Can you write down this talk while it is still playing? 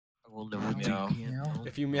We'll never do Meow.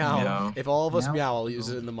 If you meow, if all of us meow, I'll use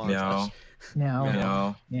it in the montage. Meow.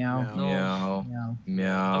 Meow. Meow. Meow. Meow.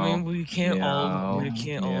 Meow. I meow. We can't all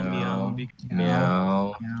meow.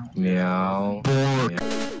 Meow. Meow. Meow.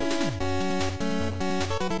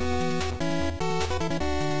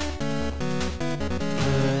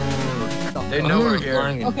 They know we're here.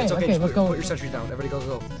 Okay, it's okay, okay, let's go. Put your sentries down. Everybody go.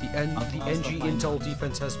 The NG Intel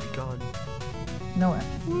defense has begun. No,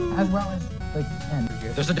 as well as like end.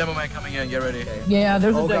 There's a demo man coming in. Get ready. Okay. Yeah,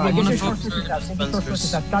 there's a God. get your short circuit out. Get your short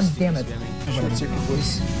circuit out. God damn it. Short circuit,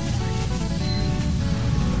 boys.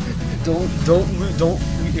 Don't.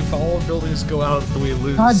 If all our buildings go out, then we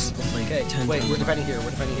lose. God. Okay, wait, we're defending here. We're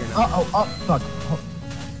defending here now. Oh, fuck.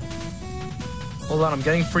 Hold on, I'm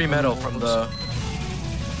getting free metal from the.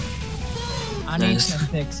 I need to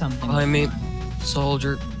fix something. Behind me,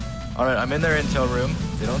 soldier. Alright, I'm in their intel room.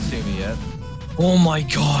 They don't see me yet. Oh my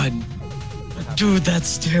god. Dude,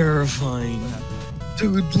 that's terrifying.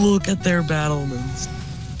 Dude, look at their battlements.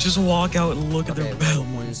 Just walk out and look at their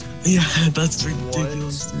battlements. Yeah, that's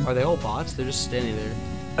ridiculous. Are they all bots? They're just standing there.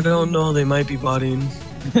 I don't know, they might be botting.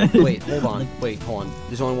 Wait, hold on.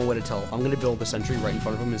 There's only one way to tell. I'm gonna build a sentry right in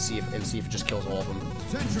front of them and see if it just kills all of them.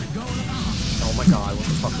 Sentry going up. Oh my god, what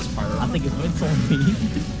the fuck is pyro? I think it's on me.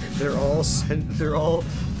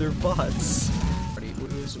 They're bots.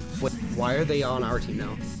 Why are they on our team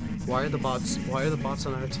now? Why are the bots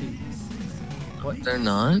on our team? What? They're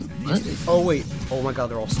not? What? Oh wait. Oh my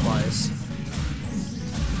god, they're all spies.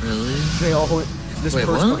 Really? They all went. This Wait,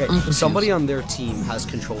 person, what? okay, somebody on their team has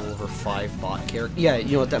control over 5 bot characters. Yeah,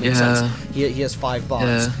 you know what, that makes sense. He has 5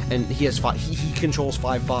 bots, and he has 5. He controls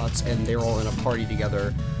 5 bots, and they're all in a party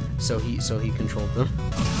together. So he controlled them.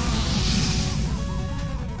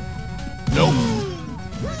 Nope.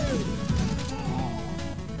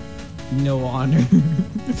 No honor.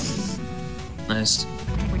 Nice.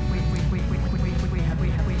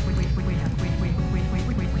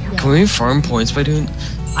 Can we farm points by doing?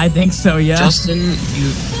 I think so, yeah. Justin,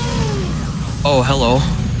 you. Oh, hello.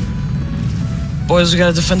 Boys, we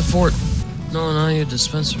gotta defend the fort. No, not your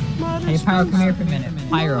dispenser. Hey, Pyro, come here for a minute.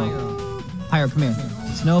 Pyro, come here.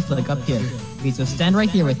 Snowflake up here. Okay, so stand right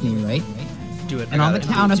here with me, right? Do it. And on the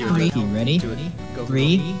count of 3, ready? Do it. Go.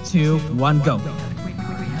 3, 2, 1, go.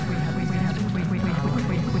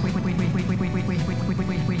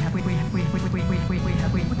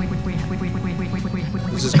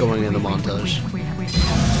 This is going in the montage.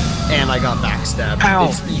 And I got backstabbed. Ow.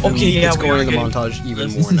 It's going in the montage even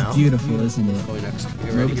more now. This is beautiful, isn't it? Going next.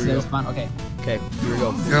 You ready? Here we go. Okay. Okay, here we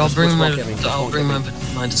go. Here, I'll bring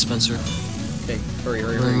my dispenser. Okay, hurry.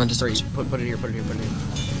 Bring my dispenser. Put it here.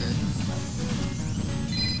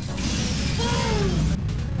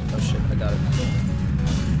 Oh shit, I got it.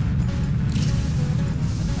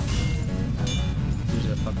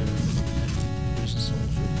 Here's a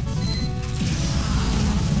soldier.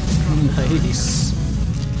 Nice.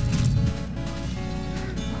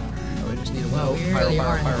 Oh, we just need a well. Pyro.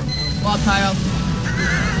 Well, Pyro.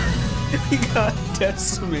 He got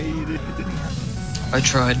decimated. I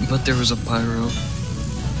tried, but there was a pyro.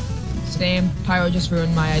 Same. Pyro just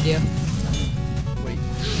ruined my idea. Wait.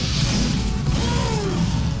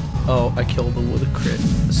 Oh, I killed him with a crit.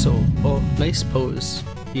 So, oh, nice pose.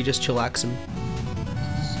 You just chillax him.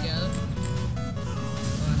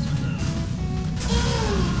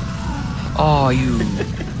 Oh, you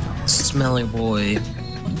smelly boy.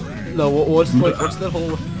 No, what's that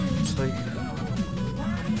whole? It's like.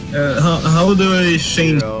 How do I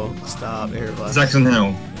change Stop, everybody. Jackson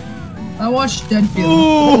now? I watched Deadfield.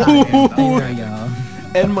 Oh, there we go.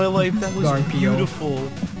 End my life. That was Garfield. beautiful.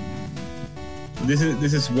 This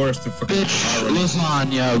is worse to fucking. Bitch,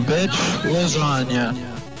 lasagna, bitch, lasagna.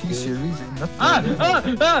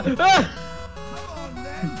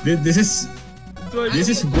 This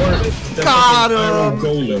is worse than Got fucking Iron him!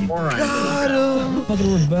 Golem. Got him!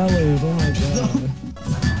 Fucking rebellions, oh my god.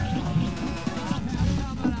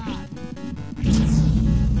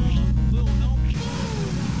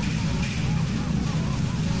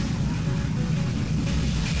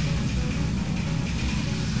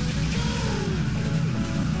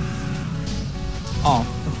 Oh,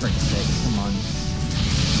 for frick's sake, come on.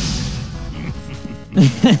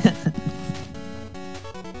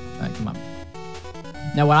 Alright, come on.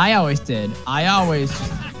 Now what I always did,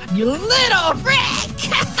 you little frick!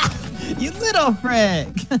 You little frick!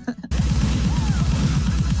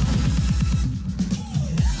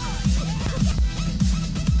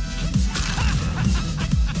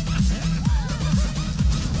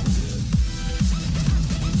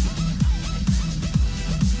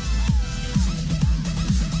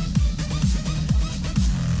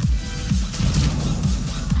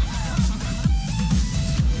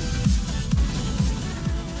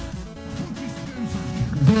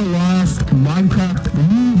 the last Minecraft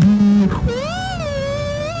movie.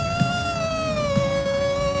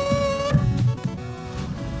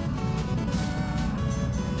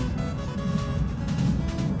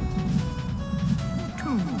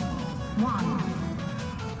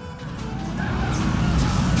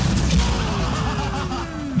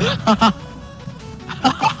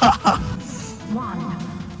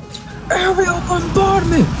 Aerial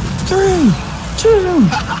bombardment! 3, 2,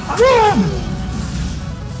 1!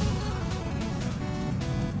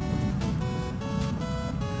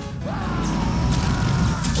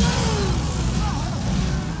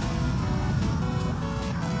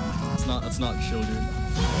 That's not children.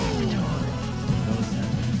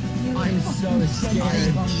 I'm so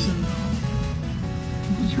scared.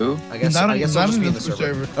 Who? I guess I'll just be in the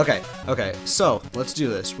server. Okay, so let's do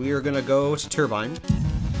this. We are gonna go to Turbine.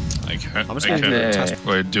 I can't. I'm just gonna test.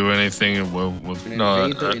 Wait, do anything? Invade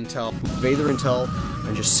their intel,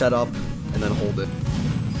 and just set up, and then hold it.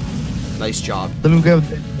 Nice job. Let me go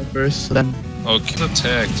first, then. Okay, the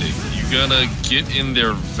tactic. You gotta get in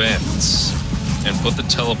their vents and put the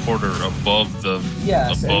teleporter above the.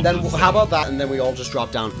 Yes, above and then the how about that? And then we all just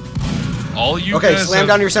drop down. All you Okay, guys slam have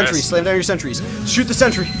down your sentries. pressed- Slam down your sentries. Shoot the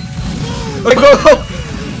sentry. Okay, go!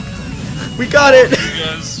 We got it. You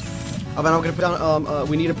guys. Oh man, I'm gonna put down.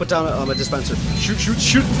 We need to put down a dispenser. Shoot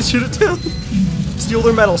it down. Steal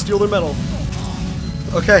their metal. Steal their metal.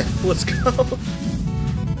 Okay, let's go.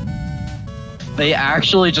 They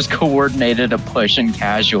actually just coordinated a push in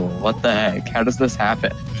casual. What the heck? How does this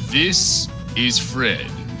happen? This is Fred.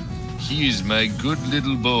 He is my good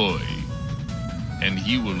little boy. And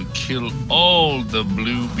he will kill all the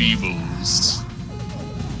blue beebles.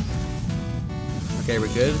 Okay,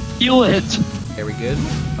 we're good. Heal it! Okay, we good?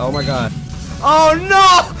 Oh my god. Oh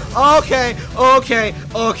no! Okay.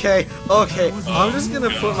 I'm just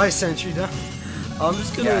gonna put my sentry down. I'm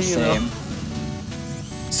just gonna, you know.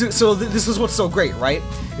 So this is what's so great, right?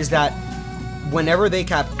 Is that whenever they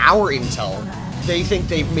cap our intel, they think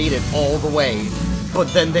they've made it all the way,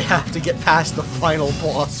 but then they have to get past the final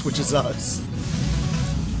boss, which is us.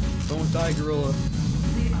 Don't die, gorilla.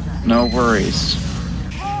 No worries.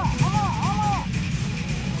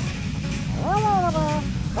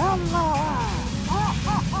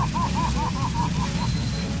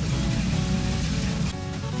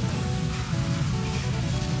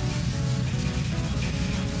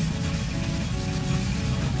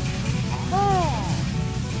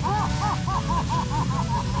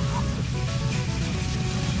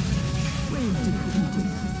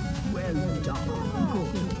 Well done.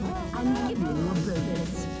 I'm giving you a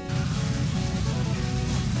bonus.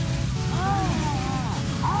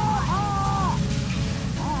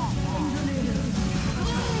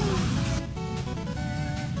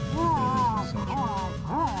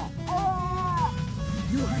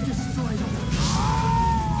 You have destroyed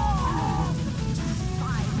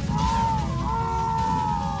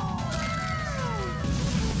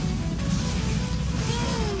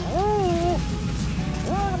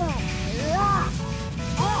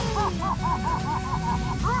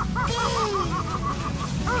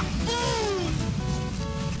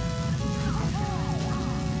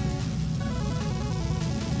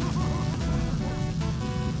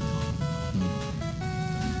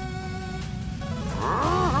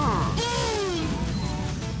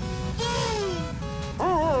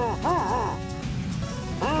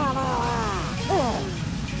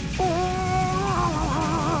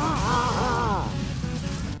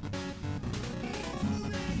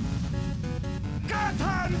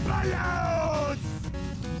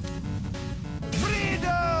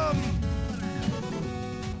Freedom!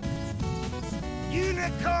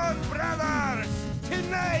 Unicorn Brothers!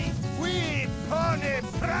 Tonight we pony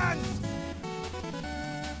prance!